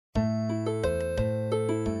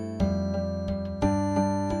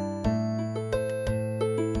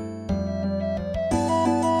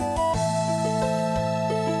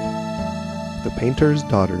Painter's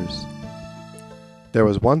Daughters. There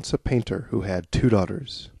was once a painter who had two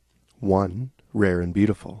daughters, one rare and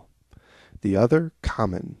beautiful, the other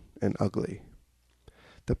common and ugly.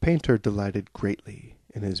 The painter delighted greatly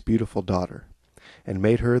in his beautiful daughter, and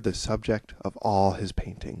made her the subject of all his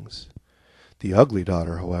paintings. The ugly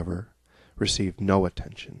daughter, however, received no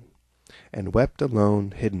attention, and wept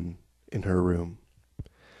alone hidden in her room.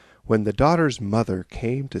 When the daughter's mother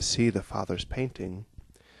came to see the father's painting,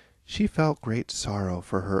 she felt great sorrow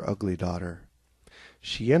for her ugly daughter.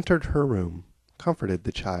 She entered her room, comforted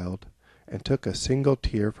the child, and took a single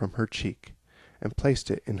tear from her cheek, and placed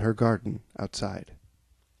it in her garden outside.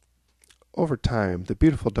 Over time, the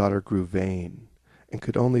beautiful daughter grew vain, and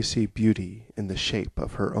could only see beauty in the shape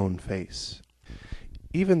of her own face.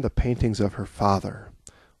 Even the paintings of her father,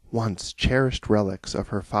 once cherished relics of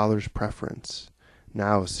her father's preference,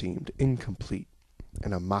 now seemed incomplete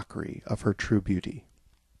and a mockery of her true beauty.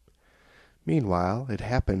 Meanwhile, it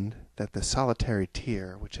happened that the solitary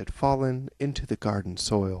tear which had fallen into the garden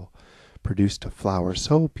soil produced a flower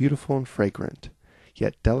so beautiful and fragrant,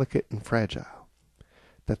 yet delicate and fragile,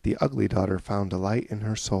 that the ugly daughter found delight in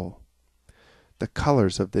her soul. The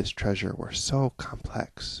colors of this treasure were so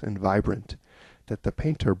complex and vibrant that the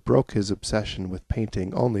painter broke his obsession with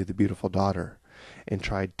painting only the beautiful daughter, and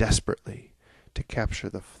tried desperately to capture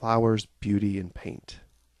the flower's beauty in paint.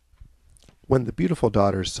 When the beautiful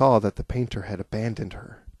daughter saw that the painter had abandoned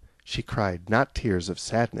her, she cried not tears of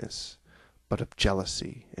sadness, but of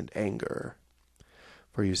jealousy and anger.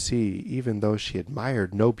 For you see, even though she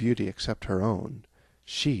admired no beauty except her own,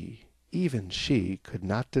 she, even she, could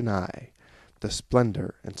not deny the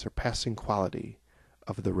splendor and surpassing quality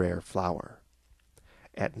of the rare flower.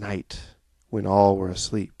 At night, when all were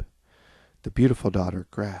asleep, the beautiful daughter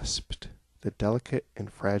grasped the delicate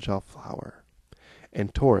and fragile flower,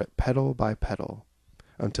 and tore it petal by petal,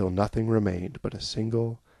 until nothing remained but a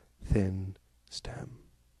single thin stem.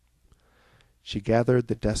 She gathered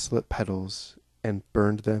the desolate petals and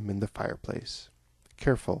burned them in the fireplace,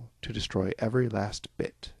 careful to destroy every last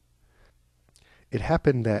bit. It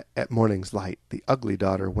happened that at morning's light the ugly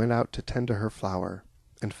daughter went out to tend to her flower,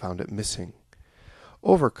 and found it missing.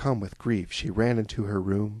 Overcome with grief, she ran into her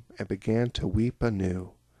room and began to weep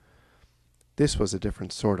anew. This was a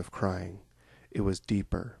different sort of crying. It was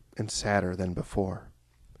deeper and sadder than before.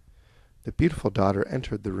 The beautiful daughter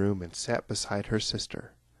entered the room and sat beside her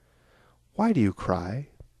sister. "Why do you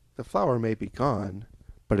cry? The flower may be gone,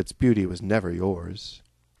 but its beauty was never yours."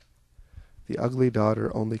 The ugly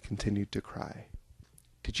daughter only continued to cry.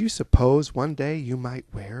 "Did you suppose one day you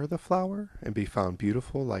might wear the flower and be found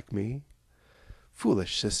beautiful like me?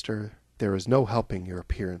 Foolish sister, there is no helping your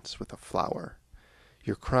appearance with a flower.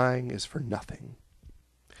 Your crying is for nothing."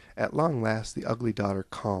 At long last the ugly daughter,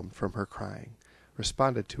 calmed from her crying,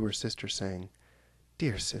 responded to her sister, saying,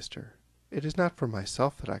 "Dear sister, it is not for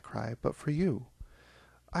myself that I cry, but for you.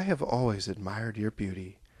 I have always admired your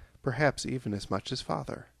beauty, perhaps even as much as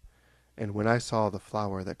father, and when I saw the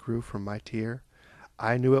flower that grew from my tear,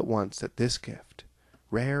 I knew at once that this gift,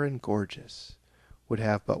 rare and gorgeous, would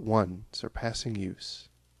have but one surpassing use.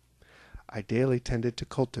 I daily tended to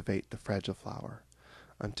cultivate the fragile flower,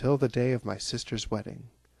 until the day of my sister's wedding,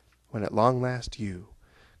 when at long last you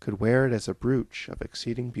could wear it as a brooch of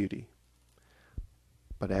exceeding beauty.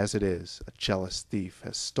 But as it is, a jealous thief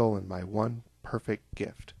has stolen my one perfect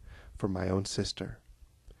gift from my own sister.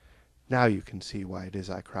 Now you can see why it is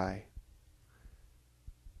I cry."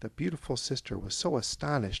 The beautiful sister was so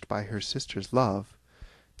astonished by her sister's love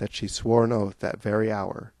that she swore an oath that very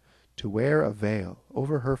hour to wear a veil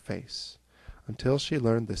over her face until she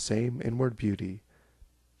learned the same inward beauty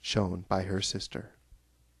shown by her sister.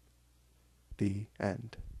 The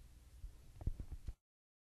end.